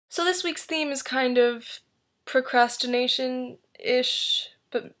So this week's theme is kind of procrastination-ish,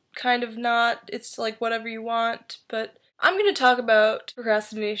 but kind of not. It's like whatever you want, but I'm gonna talk about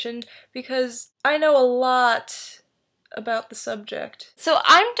procrastination because I know a lot about the subject. So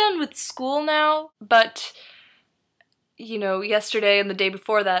I'm done with school now, but you know, yesterday and the day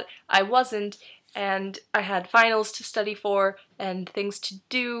before that I wasn't, and I had finals to study for and things to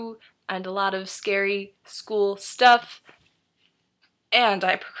do and a lot of scary school stuff. And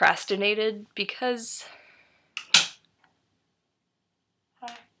I procrastinated because...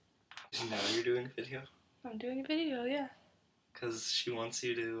 Hi. Now you're doing a video? I'm doing a video, yeah. Because she wants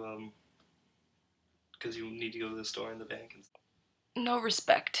you to, because you need to go to the store and the bank and stuff. No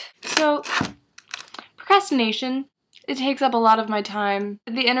respect. So, procrastination, it takes up a lot of my time.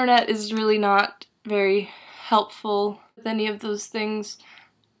 The internet is really not very helpful with any of those things.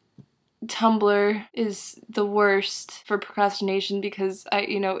 Tumblr is the worst for procrastination because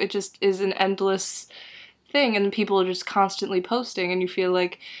it just is an endless thing and people are just constantly posting and you feel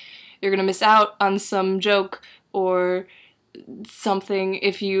like you're gonna miss out on some joke or something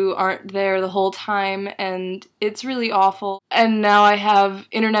if you aren't there the whole time, and it's really awful. And now I have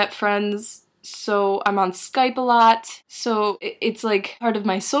internet friends, so I'm on Skype a lot, so it's like part of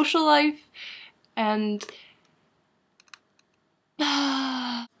my social life, and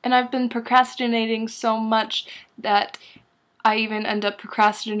I've been procrastinating so much that I even end up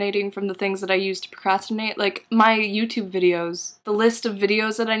procrastinating from the things that I used to procrastinate. Like my YouTube videos, the list of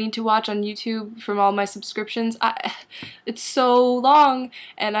videos that I need to watch on YouTube from all my subscriptions, it's so long,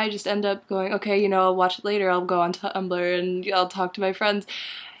 and I just end up going, okay, you know, I'll watch it later, I'll go on Tumblr and I'll talk to my friends.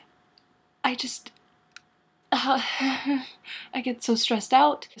 I get so stressed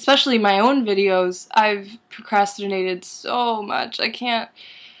out. Especially my own videos, I've procrastinated so much.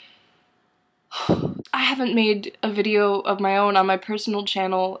 I haven't made a video of my own on my personal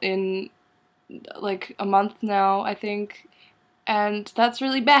channel in like a month now, I think, and that's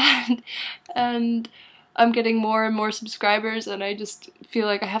really bad. And I'm getting more and more subscribers and I just feel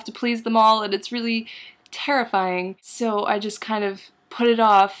like I have to please them all and it's really terrifying. So I just kind of put it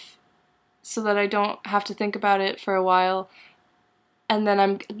off so that I don't have to think about it for a while. And then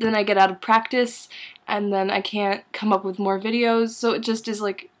I get out of practice and then I can't come up with more videos, so it just is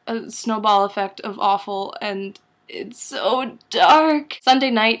like a snowball effect of awful, and it's so dark.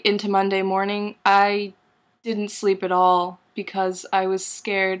 Sunday night into Monday morning, I didn't sleep at all because I was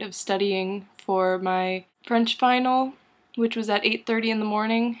scared of studying for my French final, which was at 8:30 in the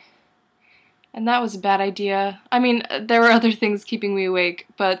morning, and that was a bad idea. I mean, there were other things keeping me awake,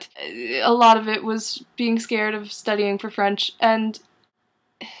 but a lot of it was being scared of studying for French, and...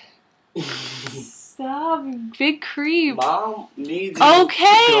 Stop, big creep. Mom needs you. Okay,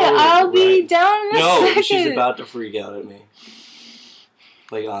 I'll be down in a second. No, she's about to freak out at me.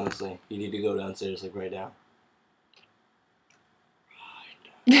 Like, honestly, you need to go downstairs, like, right now.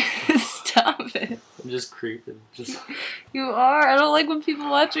 Stop it. I'm just creeping. Just... You are. I don't like when people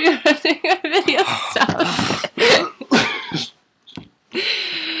watch me watching my video. Stop.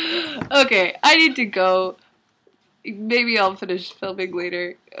 Okay, I need to go. Maybe I'll finish filming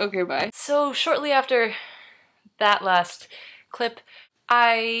later. Okay, bye. So shortly after that last clip,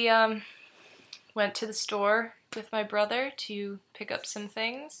 I went to the store with my brother to pick up some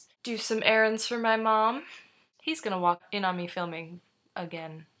things, do some errands for my mom. He's gonna walk in on me filming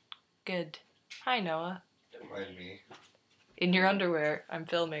again. Good. Hi, Noah. Don't mind me. In your underwear, I'm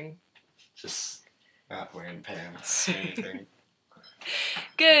filming. Just not wearing pants or anything.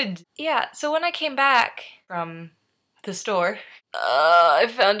 Good. Yeah, so when I came back from the store, I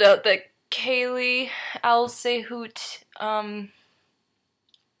found out that Kaylee Alsehoot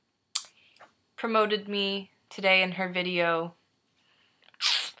promoted me today in her video.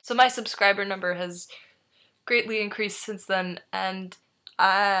 So my subscriber number has greatly increased since then, and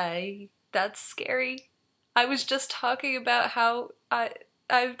that's scary. I was just talking about how I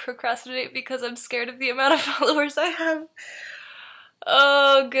procrastinate because I'm scared of the amount of followers I have.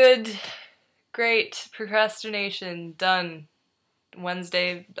 Oh, good. Great. Procrastination. Done.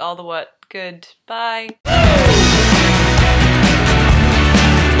 Wednesday, all the what. Good. Bye.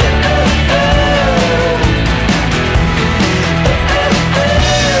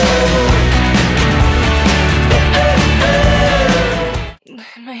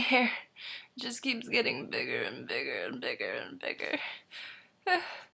 My hair just keeps getting bigger and bigger and bigger and bigger.